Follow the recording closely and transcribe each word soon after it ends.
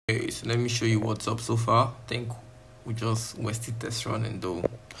Okay, so let me show you what's up so far. I think we're still test running though.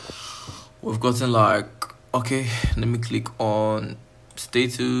 We've gotten like, okay, let me click on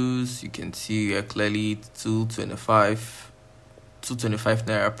status. You can see here clearly 225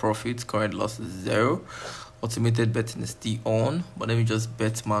 naira profit. Current loss is 0. Automated betting is still on, but let me just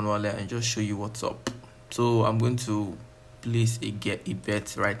bet manually and just show you what's up. So I'm going to place a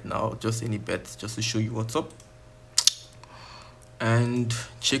bet right now, just any bet, just to show you what's up. And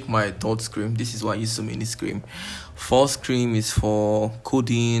check my third screen. This is why I use so many screen. First screen is for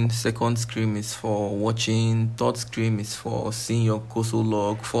coding, second screen is for watching, third screen is for seeing your COSO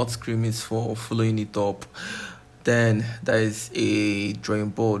log, fourth screen is for following it up. Then there is a drawing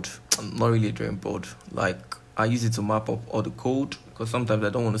board. Not really a drawing board, like I use it to map up all the code, because sometimes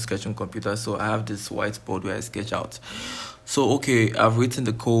I don't want to sketch on computer, so I have this whiteboard where I sketch out. So okay, I've written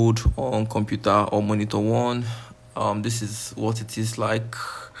the code on computer or monitor 1. This is what it is like.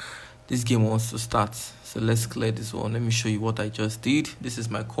 This game wants to start, so let's clear this one. Let me show you what I just did. This is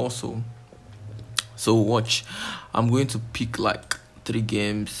my console. So watch, I'm going to pick like 3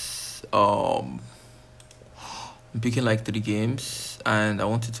 games. I'm picking like 3 games and I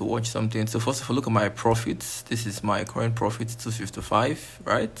wanted to watch something. So first of all, look at my profits. This is my current profit, 255,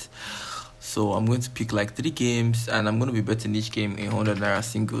 right? So I'm going to pick like 3 games and I'm going to be betting each game in 100 naira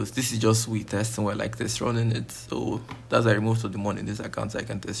singles. This is just we testing, we're like test running it. So that's I removed all the money in this account so I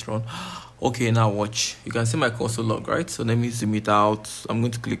can test run. Okay, now watch. You can see my console log, right? So let me zoom it out. I'm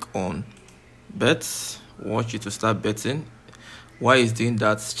going to click on bets. Want you to start betting. Why is doing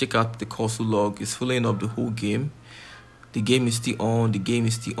that? Check out the console log. It's following up the whole game. The game is still on. The game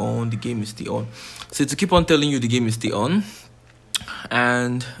is still on. The game is still on. So to keep on telling you the game is still on,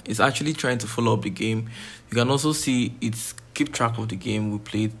 and it's actually trying to follow up the game. You can also see it's keep track of the game. We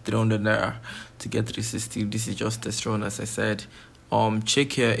played 300 naira to get 360. This is just test run, as I said.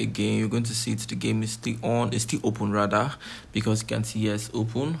 Check here again. You're going to see the game is still on. It's still open rather, because you can see here it's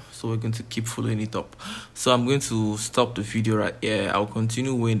open. So we're going to keep following it up. So I'm going to stop the video right here. I'll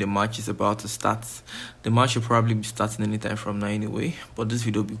continue when the match is about to start. The match will probably be starting anytime from now anyway, but this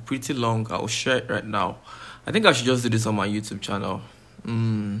video will be pretty long. I'll share it right now. I think I should just do this on my YouTube channel.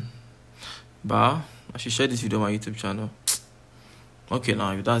 But I should share this video on my YouTube channel. Okay,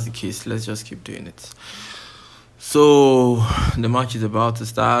 now if that's the case, let's just keep doing it. So the match is about to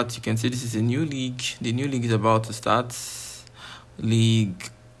start. You can see this is a new league. The new league is about to start.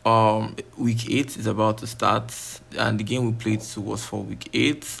 Week 8 is about to start, and the game we played was for week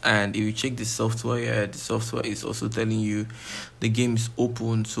 8. And if you check the software here, the software is also telling you the game is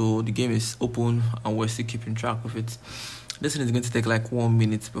open. So the game is open and we're still keeping track of it. This one is going to take like 1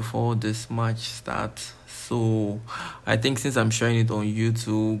 minute before this match starts. So I think since I'm sharing it on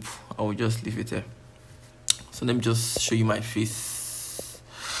YouTube, I will just leave it there. So let me just show you my face,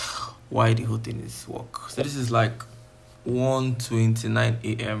 why the whole thing is work. So this is like 1:29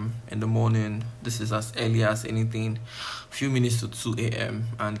 a.m. in the morning. This is as early as anything. Few minutes to 2 a.m.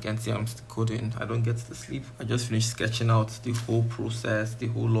 and you can see I'm still coding. I don't get to sleep. I just finished sketching out the whole process, the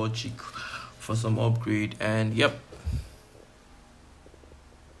whole logic for some upgrade, and yep.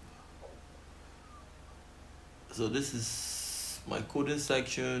 So this is my coding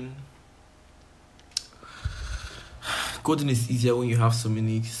section. Coding is easier when you have so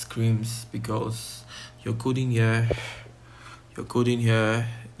many screens, because you're coding here,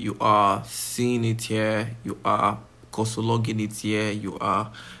 you are seeing it here, you are COSO logging it here, you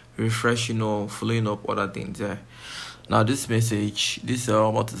are refreshing or following up other things there. Now this message, this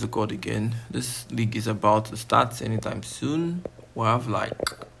what is it called again? This league is about to start anytime soon. We'll have like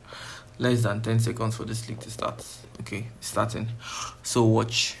less than 10 seconds for this league to start. Okay, it's starting. So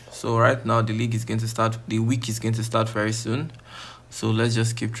watch. So right now the league is going to start. The week is going to start very soon. So let's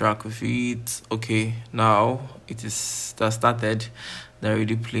just keep track of it. Okay, now it is that started. They're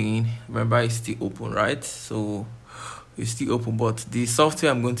already playing. Remember, it's still open, right? So it's still open, but the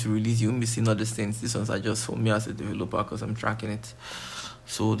software I'm going to release, you won't be seeing all these things. These ones are just for me as a developer because I'm tracking it.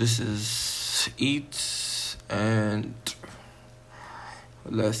 So this is it, and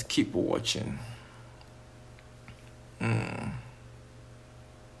let's keep watching.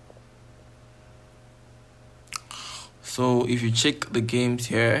 So if you check the games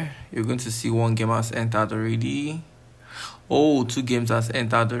here, you're going to see 1 game has entered already. Oh, 2 games has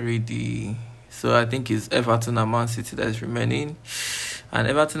entered already. So I think it's Everton and Man City that is remaining. And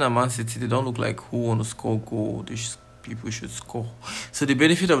Everton and Man City, they don't look like who want to score goal. People should score. So the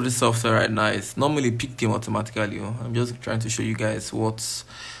benefit of this software right now is normally pick game automatically. I'm just trying to show you guys what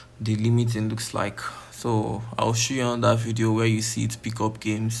the limiting looks like. So I'll show you on that video where you see it pick up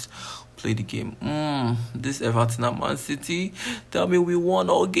games play the game. This Everton and Man City. Tell me we won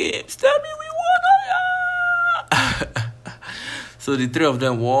all games. Tell me we won all. So the three of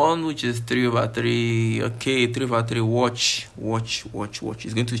them won, which is 3/3. Okay, 3/3. Watch.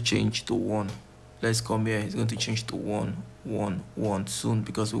 It's going to change to 1. Let's come here. It's going to change to 1 soon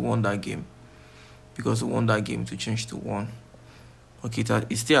because we won that game. To change to 1. Okay,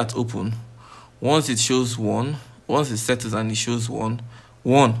 it's still at open. Once it shows 1, once it settles and it shows 1.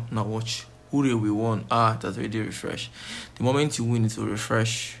 Now watch. Hooray, we won. It has already refreshed. The moment you win, it will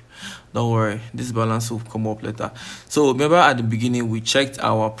refresh. Don't worry, this balance will come up later. So remember at the beginning we checked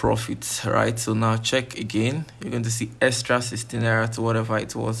our profits, right? So now check again. You're going to see extra 16 naira to whatever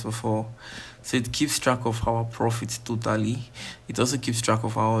it was before. So it keeps track of our profits totally. It also keeps track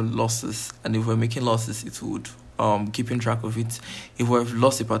of our losses, and if we're making losses, it would keeping track of it. If we've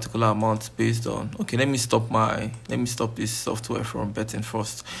lost a particular amount based on, okay, let me stop this software from betting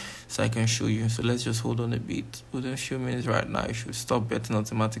first so I can show you. So let's just hold on a bit. Within a few minutes right now, it should stop betting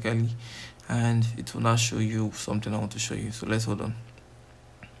automatically, and it will now show you something I want to show you. So let's hold on.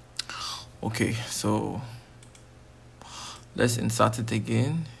 Okay, so let's insert it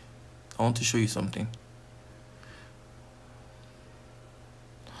again. I want to show you something.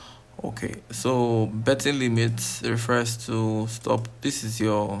 Okay, so betting limits refers to stop. This is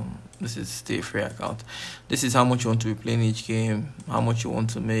stay free account. This is how much you want to be playing each game, how much you want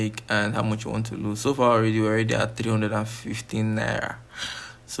to make, and how much you want to lose. So far we're already at 315 naira.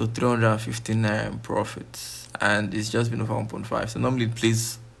 So 315 naira in profits, and it's just been over 1.5. So normally it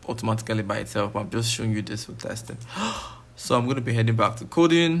plays automatically by itself. I'm just showing you this for testing. So I'm going to be heading back to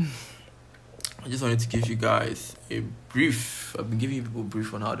coding. I just wanted to give you guys a brief. I've been giving people a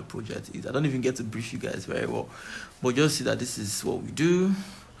brief on how the project is. I don't even get to brief you guys very well, but just see that this is what we do.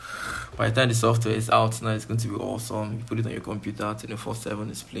 By the time the software is out now, it's going to be awesome. You put it on your computer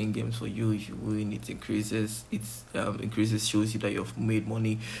 24/7. It's playing games for you. If you win, it increases. Shows you that you've made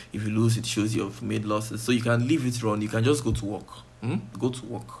money. If you lose, it shows you've made losses. So you can leave it run. You can just go to work. Go to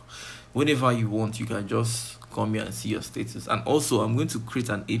work whenever you want. You can just come here and see your status. And also I'm going to create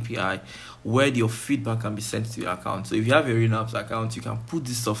an API where your feedback can be sent to your account. So if you have a Renaps account, you can put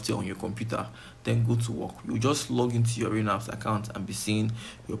this software on your computer, then go to work. You just log into your Renaps account and be seeing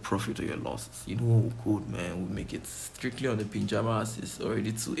your profit or your losses. You know, code, man, we make it strictly on the pajamas. It's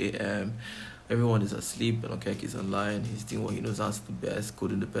already 2 a.m. Everyone is asleep. Dannyokec is online. He's doing what he knows how to do best,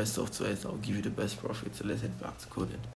 coding the best software. So I'll give you the best profit. So let's head back to coding.